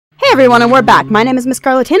everyone, and we're back. My name is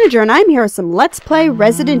MissScarletTanager, and I'm here with some Let's Play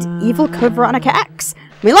Resident Evil Code Veronica X.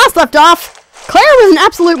 When we last left off, Claire was an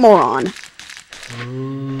absolute moron.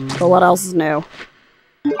 But what else is new?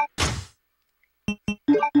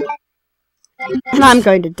 And I'm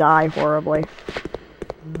going to die horribly.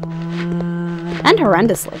 And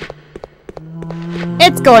horrendously.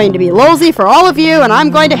 It's going to be lolsy for all of you, and I'm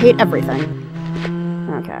going to hate everything.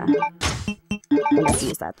 Okay. I'm going to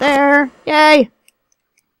use that there. Yay!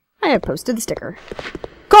 I have posted the sticker.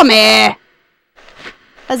 Come here!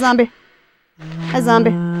 Hi, zombie. Hi,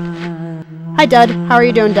 zombie. Hi, Dud. How are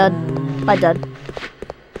you doing, Dud? Bye, Dud.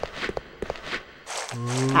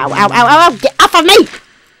 Ow, ow, ow, ow, ow! Get off of me! Am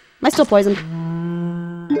I still poisoned?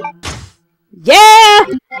 Yeah!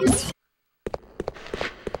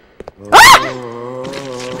 Ah!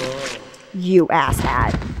 You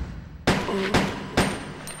asshat.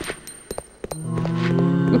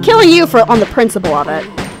 I'm killing you on the principle of it.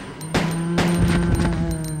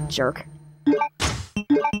 Jerk.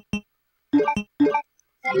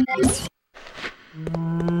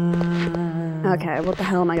 Okay, what the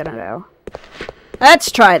hell am I gonna do?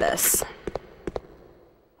 Let's try this.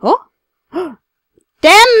 Oh?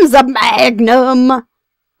 Damn's a magnum!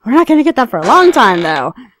 We're not gonna get that for a long time,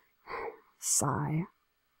 though. Sigh.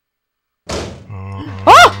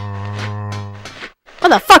 Oh! Where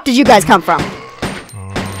the fuck did you guys come from?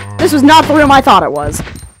 This was not the room I thought it was.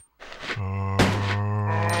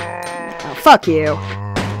 Oh, fuck you.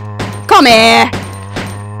 Come here!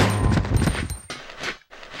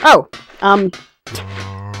 Oh, Herp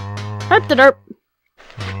the derp.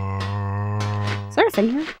 Is there a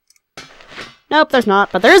thing here? Nope, there's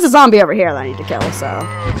not. But there is a zombie over here that I need to kill, so...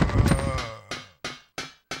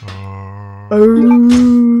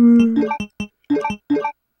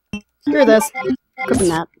 Screw this. Equipping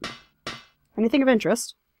that. Anything of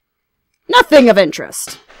interest? Nothing of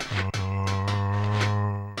interest!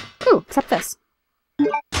 Ooh, except this.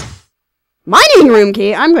 Mining room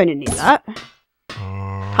key! I'm going to need that.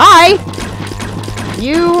 Hi!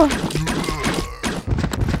 You...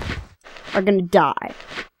 are gonna die.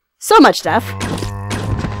 So much stuff.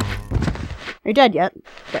 Are you dead yet?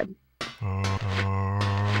 Good.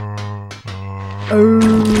 Oh.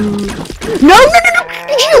 No, no, no, no!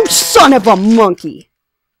 You son of a monkey!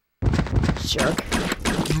 Jerk.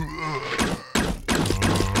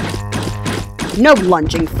 No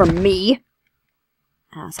lunging from me!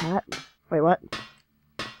 Asshat. Wait, what?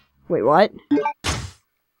 Wait, what?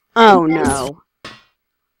 Oh, no.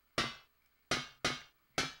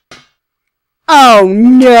 Oh,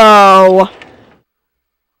 no!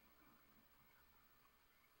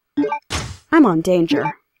 I'm on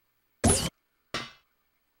danger.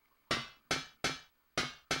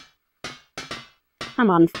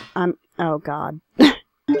 Oh, God. Nice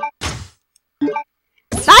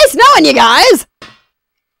knowing you guys!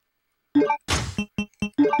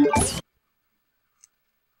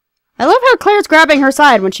 I love how Claire's grabbing her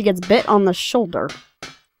side when she gets bit on the shoulder.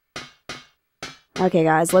 Okay,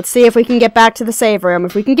 guys, let's see if we can get back to the save room.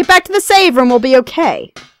 If we can get back to the save room, we'll be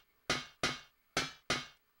okay.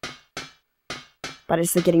 But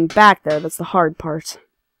it's the getting back there that's the hard part.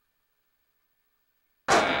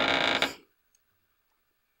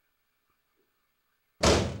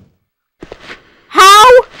 How?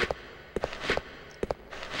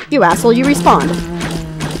 You asshole, you respawned.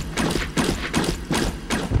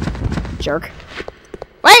 Jerk.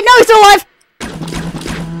 Wait, no, he's still alive!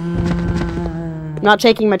 I'm not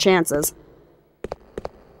taking my chances.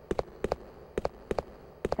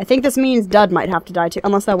 I think this means Dud might have to die too,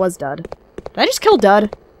 unless that was Dud. Did I just kill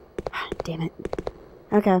Dud? Damn it.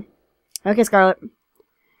 Okay. Okay, Scarlet.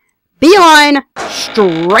 Beeline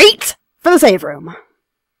straight for the save room.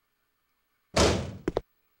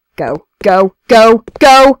 Go, go, go,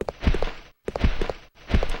 go!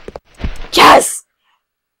 Yes!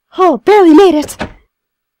 Oh, barely made it!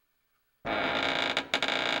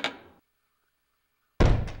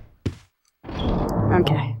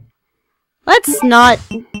 Okay. Let's not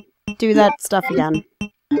do that stuff again.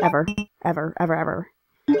 Ever. Ever, ever, ever.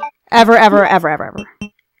 Ever, ever, ever, ever, ever.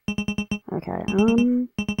 Okay,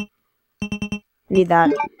 need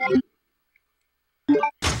that.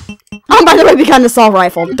 Oh, by the way, we got an assault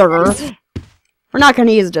rifle. Durr. We're not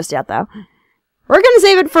gonna use it just yet, though. We're gonna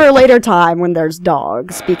save it for a later time when there's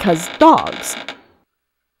dogs, because dogs.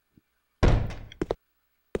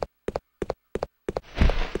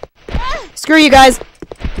 Screw you guys.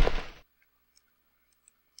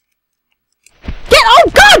 Oh,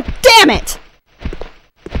 God damn it!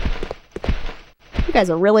 You guys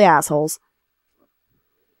are really assholes.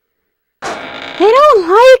 They don't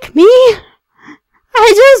like me.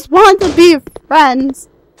 I just want to be friends.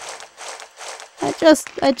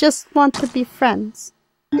 I just want to be friends.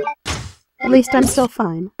 At least I'm still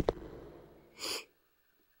fine.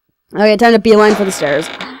 Okay, time to beeline for the stairs.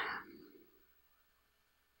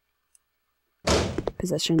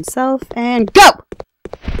 Position self, and go!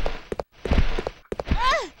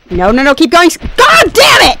 No, no, no, keep going! God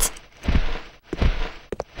damn it!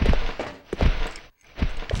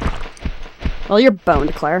 Well, you're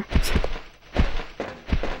boned, Claire.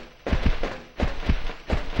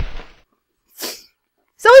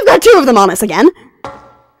 So we've got 2 of them on us again.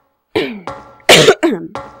 And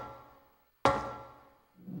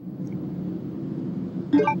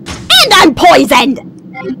I'm poisoned!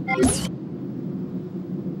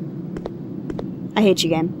 I hate you,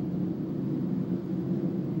 game.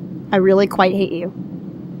 I really quite hate you.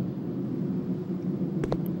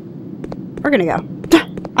 We're gonna go.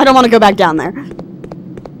 I don't want to go back down there.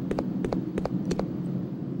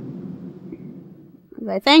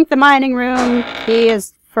 I think the mining room key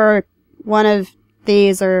is for one of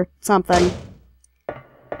these or something.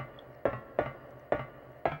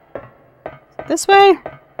 This way?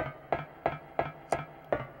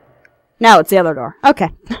 No, it's the other door. Okay.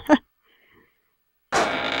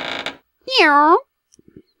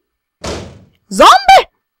 Zombie!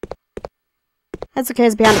 That's okay,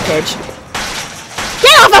 it's behind a cage.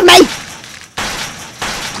 Get off of me!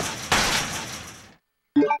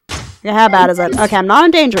 Okay, how bad is it? Okay, I'm not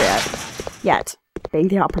in danger yet. Being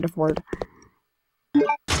the operative word.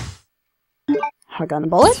 Hug on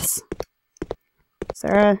bullets?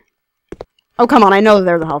 Sarah? Oh, come on, I know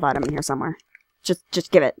there's a health item in here somewhere. Just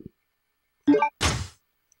give it.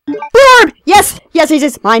 Orb! Yes! Yes, yes,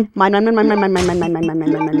 yes! Mine. Mine.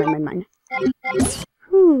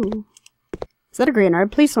 Ooh. Is that a green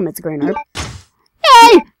herb? Please tell me it's a green herb.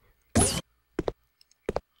 Yay!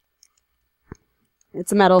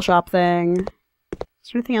 It's a metal shop thing. Is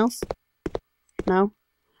there anything else? No?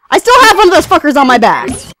 I still have one of those fuckers on my back!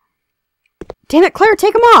 Damn it, Claire,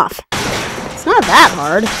 take them off! It's not that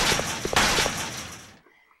hard.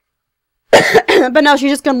 But no,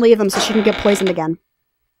 she's just gonna leave them so she can get poisoned again.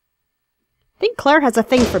 I think Claire has a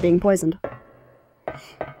thing for being poisoned.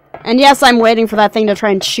 And yes, I'm waiting for that thing to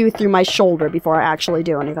try and chew through my shoulder before I actually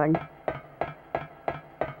do anything.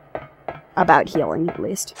 About healing, at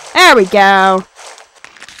least. There we go!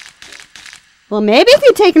 Well, maybe if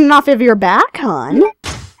you'd taken it off of your back, hon.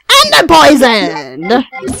 And I'm poisoned!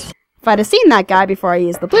 If I'd have seen that guy before I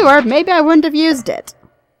used the blue herb, maybe I wouldn't have used it.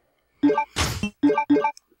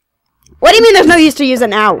 What do you mean there's no use to use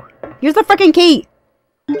it now? Use the frickin' key!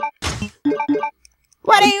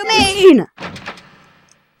 What do you mean?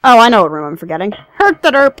 Oh, I know what room I'm forgetting. Hurt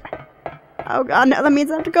the derp! Oh god, now that means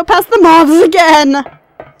I have to go past the moths again!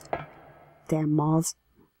 Damn moths.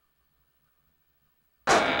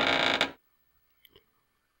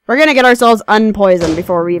 We're gonna get ourselves unpoisoned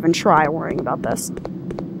before we even try worrying about this.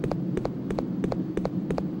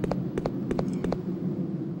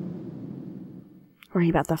 Worrying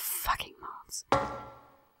about the fucking moths.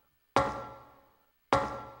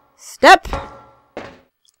 Step!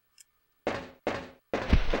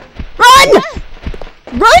 Run!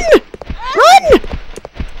 Run! Run!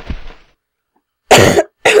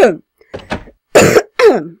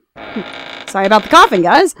 Sorry about the coughing,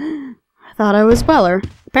 guys. I thought I was Weller.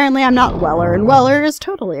 Apparently I'm not Weller, and Weller is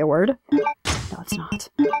totally a word. No, it's not.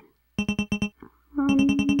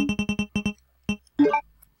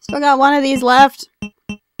 Still got one of these left.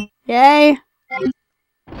 Yay.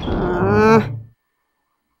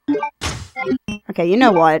 Okay, you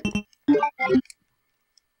know what?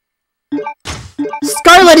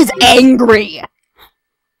 Scarlet is angry!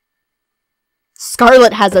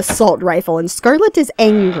 Scarlet has an assault rifle, and Scarlet is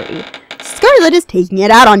angry. Scarlet is taking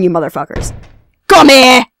it out on you motherfuckers. Come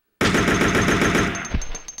here!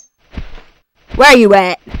 Where are you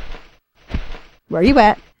at? Where are you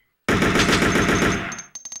at?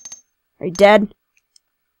 Are you dead?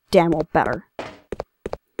 Damn well better.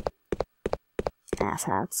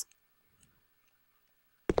 Asshats.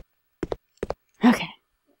 Okay.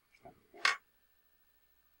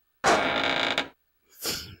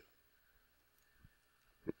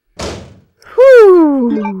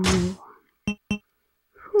 Whew.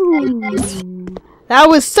 Whew. That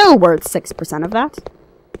was so worth 6% of that.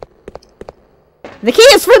 The key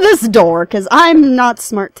is for this door, because I'm not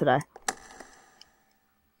smart today.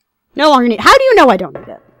 No longer need- How do you know I don't need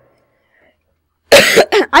it?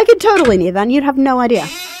 I could totally need that, and you'd have no idea.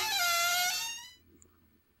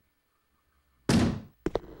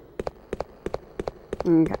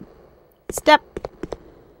 Okay. Step.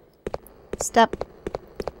 Step.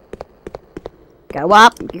 Go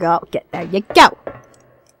up. Go. Get there. You go.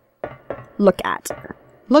 Look at her.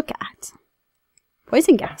 Look at.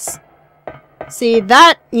 Poison gas. See,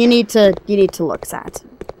 that you need to look at.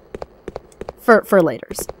 For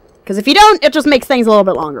laters. Because if you don't, it just makes things a little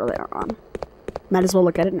bit longer later on. Might as well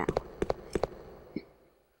look at it now.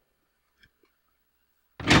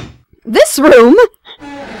 This room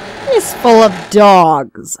is full of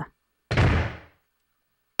dogs.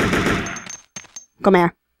 Come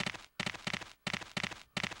here.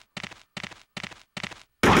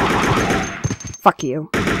 Fuck you.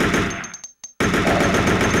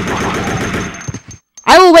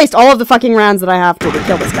 I will waste all of the fucking rounds that I have to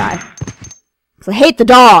kill this guy. Because I hate the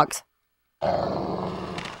dogs.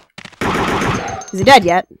 Is he dead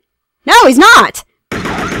yet? No, he's not!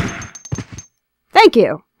 Thank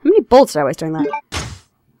you. How many bullets did I waste doing that?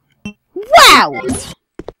 Wow!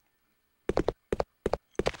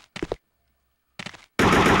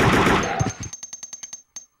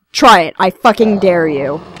 Try it. I fucking dare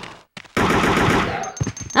you.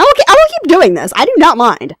 I will keep doing this. I do not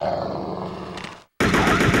mind.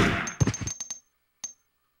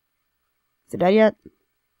 Is it dead yet?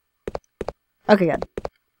 Okay, good.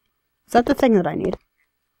 Is that the thing that I need?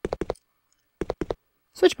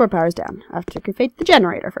 Switchboard power's down. I have to activate the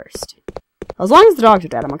generator first. As long as the dogs are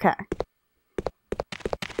dead, I'm okay.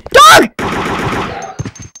 Dog!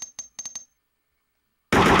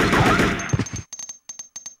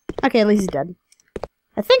 Okay, at least he's dead.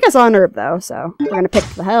 I think I saw an herb, though, so we're gonna pick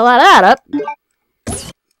the hell out of that up.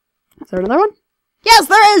 Is there another one? Yes,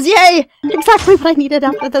 there is! Yay! Exactly what I needed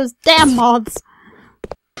after those damn moths.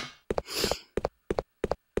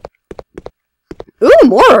 Ooh,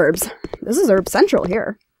 more herbs! This is herb central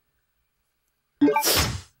here.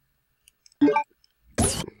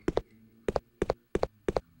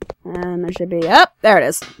 And there should be... Oh, there it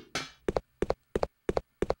is.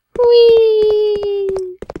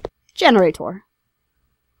 Whee! Generator.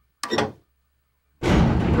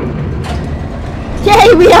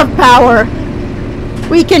 Yay, we have power!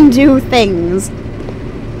 We can do things.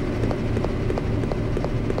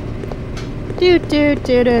 Do do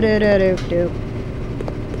do do do do do do.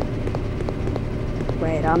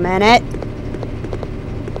 Wait a minute.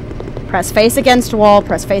 Press face against wall,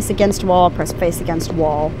 press face against wall, press face against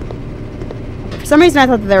wall. For some reason I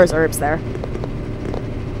thought that there was herbs there.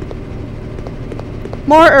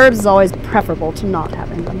 More herbs is always preferable to not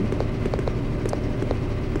having them.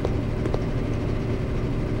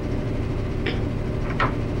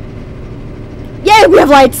 Yay, we have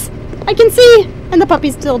lights! I can see! And the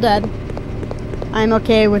puppy's still dead. I'm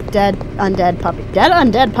okay with dead, undead puppy. Dead,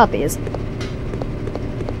 undead puppies.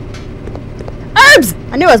 Herbs!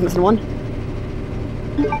 I knew I was missing one.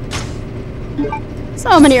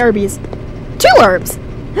 So many herbies. 2 herbs!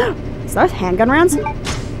 Is that handgun rounds?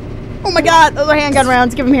 Oh my god, those are handgun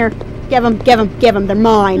rounds. Give them here. Give them, give them, give them. They're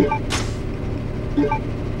mine.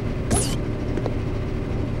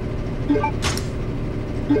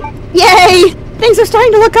 Yay! Things are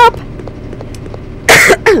starting to look up!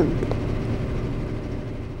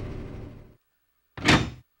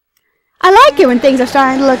 I like it when things are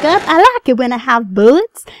starting to look up. I like it when I have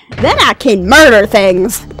bullets. Then I can murder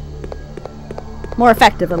things! More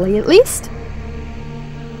effectively, at least.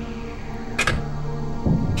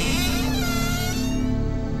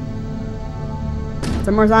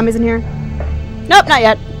 Some more zombies in here? Nope, not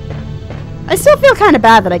yet. I still feel kind of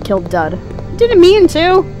bad that I killed Dud. Didn't mean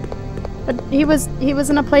to. But he was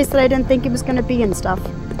in a place that I didn't think he was gonna be and stuff.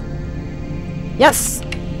 Yes!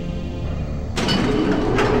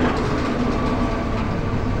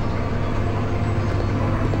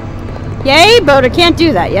 Yay, but I can't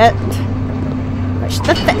do that yet. Push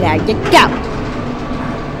the there you go.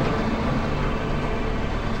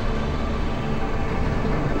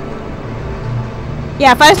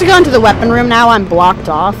 Yeah, if I was to go into the weapon room now, I'm blocked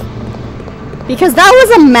off. Because that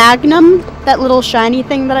was a Magnum, that little shiny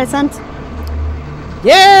thing that I sent.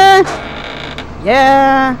 Yeah!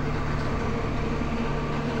 Yeah!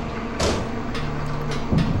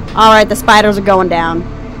 Alright, the spiders are going down.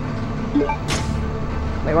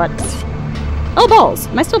 Wait, what? Oh, balls!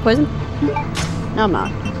 Am I still poisoned? No, I'm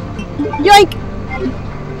not. Yoink!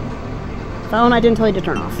 Phone I didn't tell you to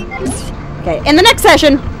turn off. Okay, in the next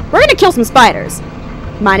session, we're gonna kill some spiders.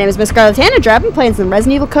 My name is MissScarletTanager. I've been playing some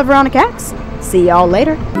Resident Evil Code Veronica X. See y'all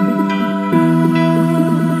later.